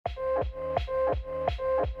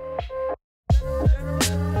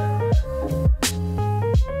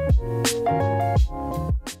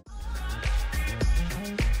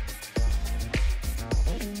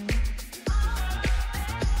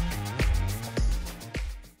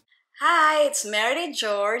Hi, it's Meredith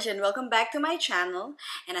George and welcome back to my channel.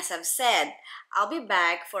 And as I've said, I'll be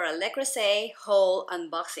back for a Le Creuset haul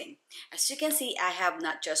unboxing. As you can see, I have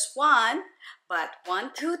not just one, but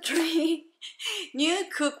 1, 2, 3 new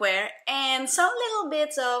cookware and some little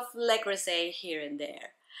bits of Le Creuset here and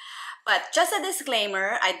there. But just a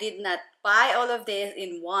disclaimer, I did not buy all of this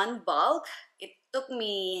in one bulk. It took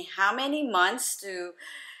me how many months to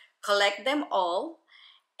collect them all.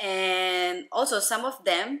 And also some of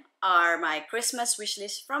them are my Christmas wish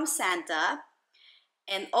list from Santa.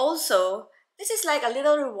 And also, this is like a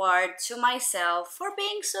little reward to myself for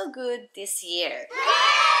being so good this year.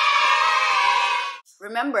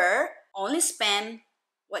 Remember, only spend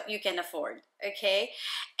what you can afford, okay?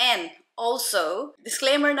 And also,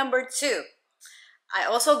 disclaimer number 2, I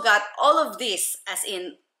also got all of this, as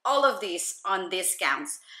in all of these, on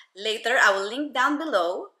discounts. Later, I will link down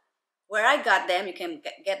below where I got them. You can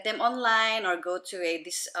get them online or go to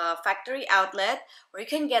this factory outlet where you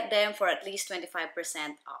can get them for at least 25%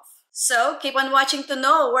 off. So keep on watching to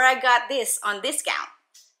know where I got this on discount.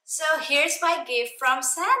 So here's my gift from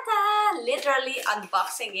Santa, literally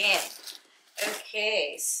unboxing it.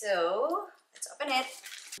 Okay, so let's open it.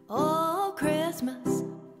 Oh, Christmas,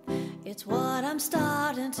 it's what I'm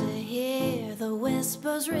starting to hear. The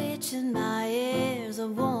whispers reaching my ears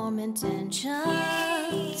of warm intentions.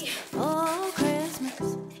 Yay! Oh,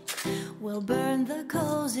 Christmas, we'll burn the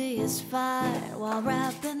coziest fire while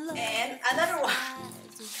wrapping love. And another one.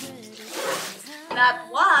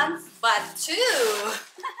 Not one, but 2.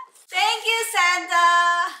 Thank you,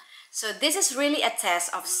 Santa! So this is really a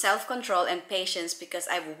test of self-control and patience because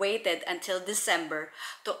I've waited until December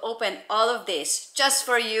to open all of this just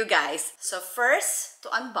for you guys. So first, to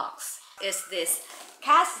unbox is this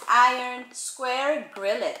cast iron square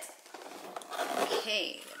grillet.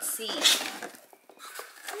 Okay, let's see.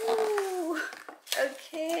 Ooh,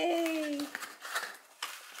 okay.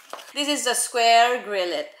 This is the square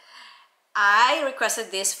grillet. I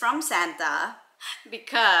requested this from Santa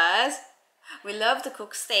because we love to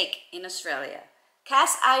cook steak in Australia.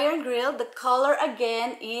 Cast iron grill, the color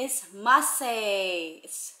again is Marseille.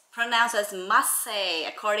 It's pronounced as Marseille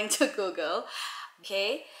according to Google.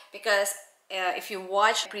 Okay, because if you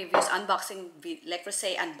watch previous unboxing, Le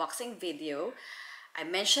Creuset unboxing video, I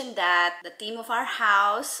mentioned that the theme of our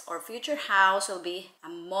house or future house will be a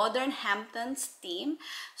modern Hamptons theme,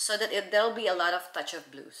 so that there'll be a lot of touch of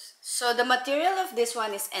blues. So the material of this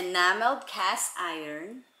one is enameled cast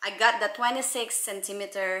iron. I got the 26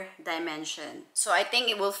 centimeter dimension, so I think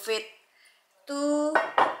it will fit 2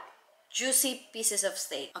 juicy pieces of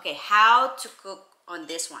steak. Okay, how to cook on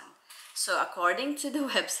this one. So according to the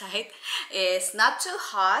website, it's not too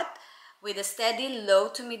hot, with a steady low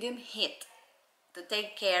to medium heat to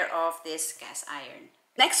take care of this cast iron.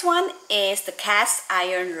 Next one is the cast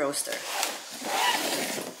iron roaster.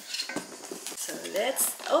 So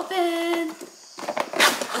let's open.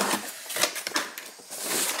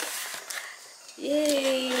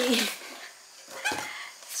 Yay!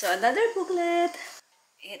 So another booklet.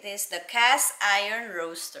 It is the cast iron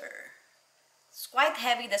roaster. It's quite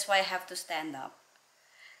heavy, that's why I have to stand up.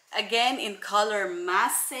 Again in color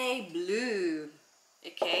Marseille blue.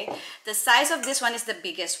 Okay, the size of this one is the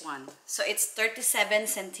biggest one, so it's 37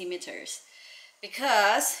 centimeters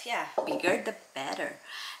because, yeah, bigger the better.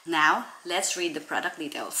 Now let's read the product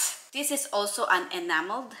details. This is also an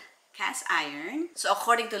enameled cast iron. So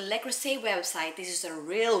according to Le Creuset website, this is a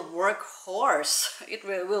real workhorse. It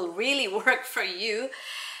will really work for you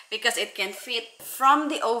because it can fit from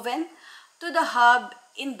the oven to the hob,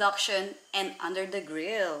 induction, and under the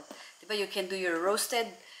grill. But you can do your roasted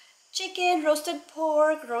chicken, roasted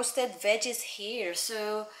pork, roasted veggies here.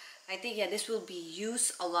 So I think, yeah, this will be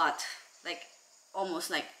used a lot, like almost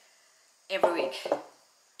like every week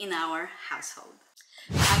in our household.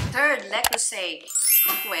 My third Le Creuset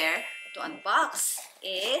cookware to unbox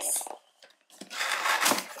is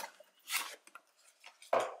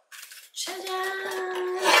ta-da!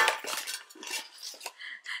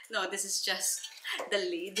 No, this is just the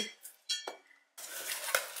lid.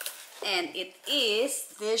 And it is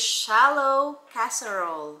this shallow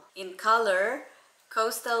casserole in color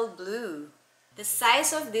coastal blue. The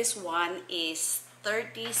size of this one is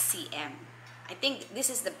 30 cm. I think this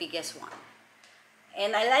is the biggest one.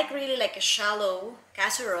 And I really like a shallow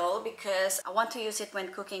casserole because I want to use it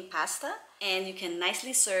when cooking pasta, and you can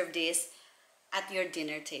nicely serve this at your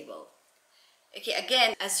dinner table. Okay,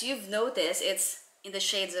 again, as you've noticed, it's in the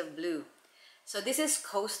shades of blue. So this is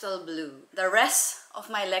coastal blue. The rest of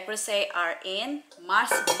my Le Creuset are in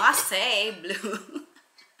Marseille blue.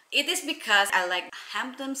 It is because I like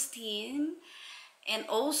Hamptons theme, and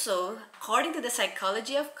also, according to the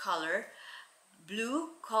psychology of color, Blue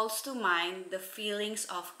calls to mind the feelings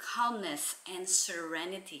of calmness and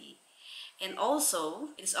serenity. And also,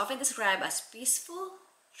 it is often described as peaceful,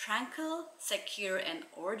 tranquil, secure, and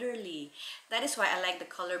orderly. That is why I like the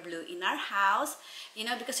color blue in our house, you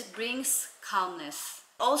know, because it brings calmness.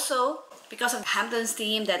 Also, because of Hampton's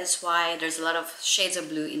theme, that is why there's a lot of shades of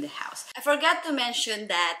blue in the house. I forgot to mention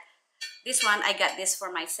that this one, I got this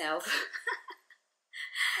for myself.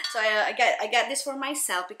 So I got this for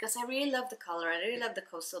myself because I really love the color. I really love the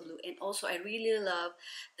coastal blue, and also I really love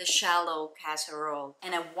the shallow casserole,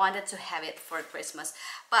 and I wanted to have it for Christmas.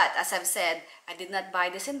 But as I've said, I did not buy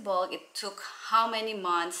this in bulk. It took how many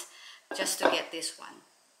months just to get this one,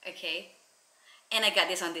 okay? And I got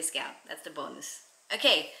this on discount. That's the bonus.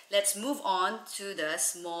 Okay, let's move on to the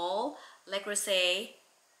small Le Creuset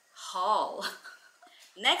haul.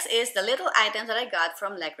 Next is the little items that I got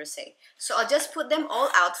from Le Creuset. So I'll just put them all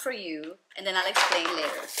out for you and then I'll explain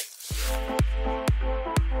later.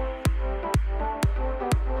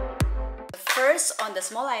 The first on the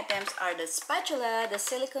small items are the spatula, the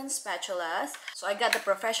silicone spatulas. So I got the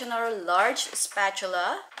professional large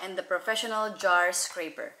spatula and the professional jar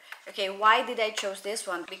scraper. Okay, why did I choose this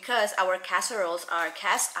one? Because our casseroles are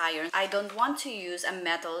cast iron. I don't want to use a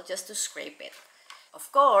metal just to scrape it. Of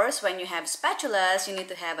course, when you have spatulas, you need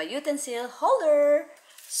to have a utensil holder.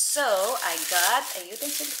 So I got a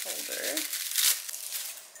utensil holder.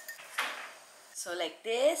 So like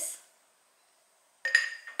this.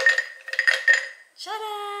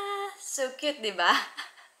 Ta-da! So cute, diba?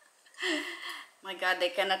 My God, they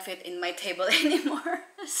cannot fit in my table anymore.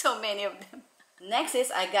 So many of them. Next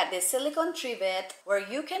is I got this silicone trivet where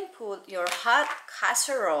you can put your hot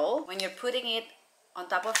casserole when you're putting it on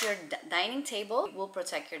top of your dining table. It will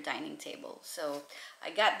protect your dining table. So I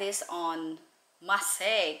got this on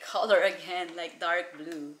Marseille color again, like dark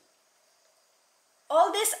blue.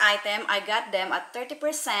 All these items, I got them at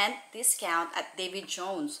 30% discount at David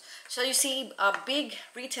Jones. So you see, big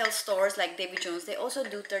retail stores like David Jones, they also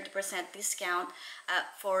do 30% discount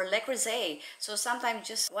for Le Creuset. So sometimes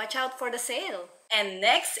just watch out for the sale. And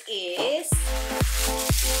next is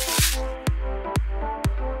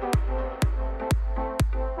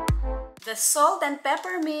the salt and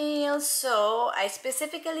pepper meal. So I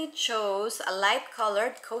specifically chose a light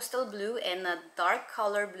colored coastal blue and a dark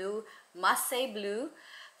color blue Marseille blue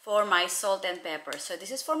for my salt and pepper. So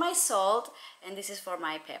this is for my salt and this is for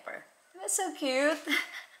my pepper. That's so cute.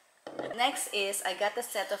 Next is I got a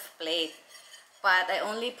set of plate, but I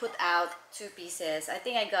only put out 2 pieces. I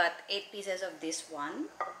think I got 8 pieces of this one.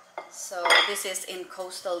 So this is in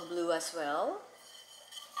coastal blue as well.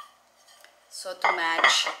 So to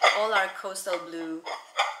match all our coastal blue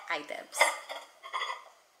items.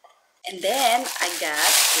 And then I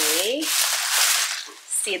got a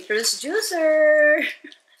citrus juicer.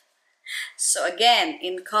 So again,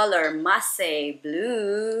 in color Marseille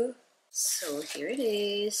blue. So here it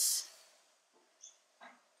is.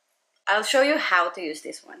 I'll show you how to use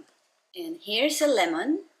this one. And here's a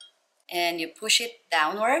lemon. And you push it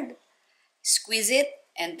downward, squeeze it,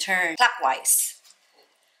 and turn clockwise.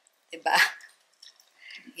 Diba?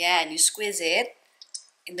 Yeah, and you squeeze it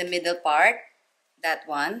in the middle part, that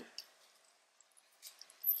one.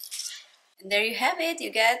 And there you have it, you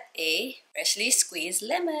get a freshly squeezed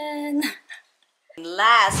lemon. And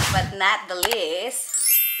last but not the least,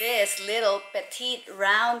 this little petite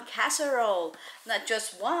round casserole. Not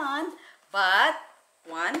just one, but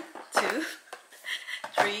 1, 2,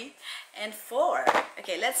 3, and 4.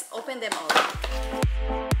 Okay, let's open them all.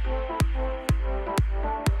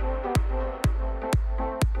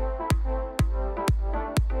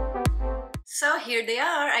 So here they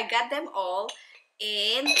are. I got them all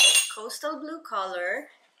in coastal blue color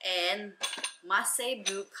and Marseille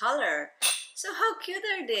blue color. So how cute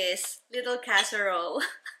are these little casserole?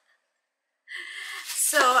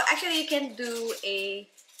 So actually you can do a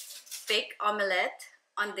fake omelette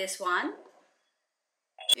on this one.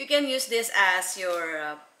 You can use this as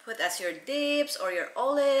your put as your dips or your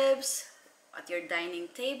olives at your dining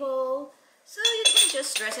table. So you can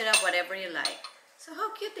just dress it up whatever you like. So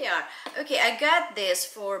how cute they are. Okay, I got this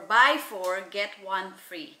for buy 4 get 1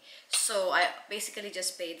 free. So I basically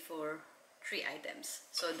just paid for 3 items.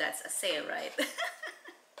 So that's a sale, right?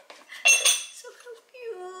 So how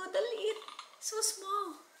cute. The lid. So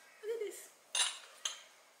small. Look at this.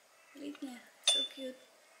 Lid niya. So cute.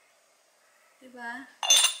 Diba?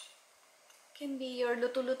 Can be your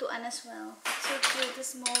luto-lutuan as well. So cute. A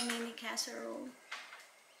small mini casserole.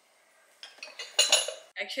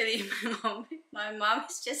 Actually, my mom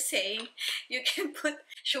is just saying you can put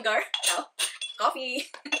sugar,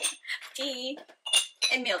 coffee, tea,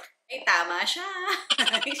 and milk. Ay, tama siya.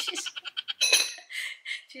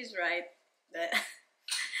 She's right.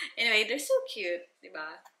 Anyway, they're so cute, diba?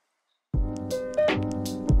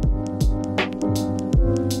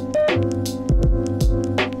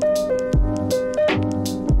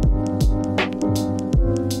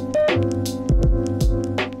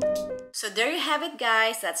 So there you have it,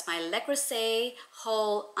 guys. That's my Le Creuset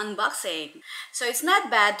haul unboxing. So it's not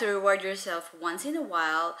bad to reward yourself once in a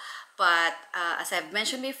while, but as I've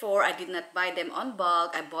mentioned before, I did not buy them on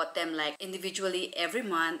bulk. I bought them like individually every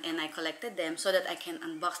month, and I collected them so that I can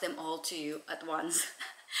unbox them all to you at once.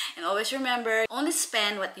 And always remember, only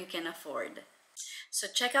spend what you can afford. So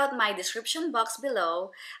check out my description box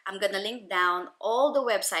below. I'm gonna link down all the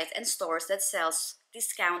websites and stores that sells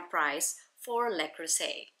discount price for Le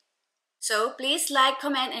Creuset. So please like,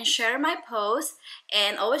 comment, and share my post.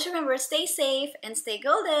 And always remember, stay safe and stay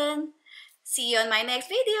golden. See you on my next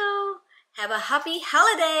video. Have a happy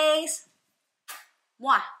holidays.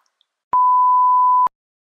 Mwah.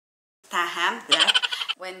 Taham, yeah.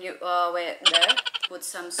 When you there, put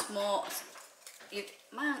some small.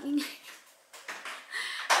 Mang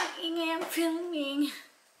ingay, I'm filming.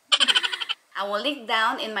 I will link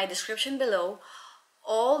down in my description below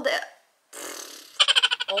all the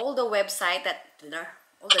website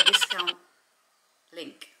all the discount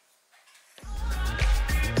link.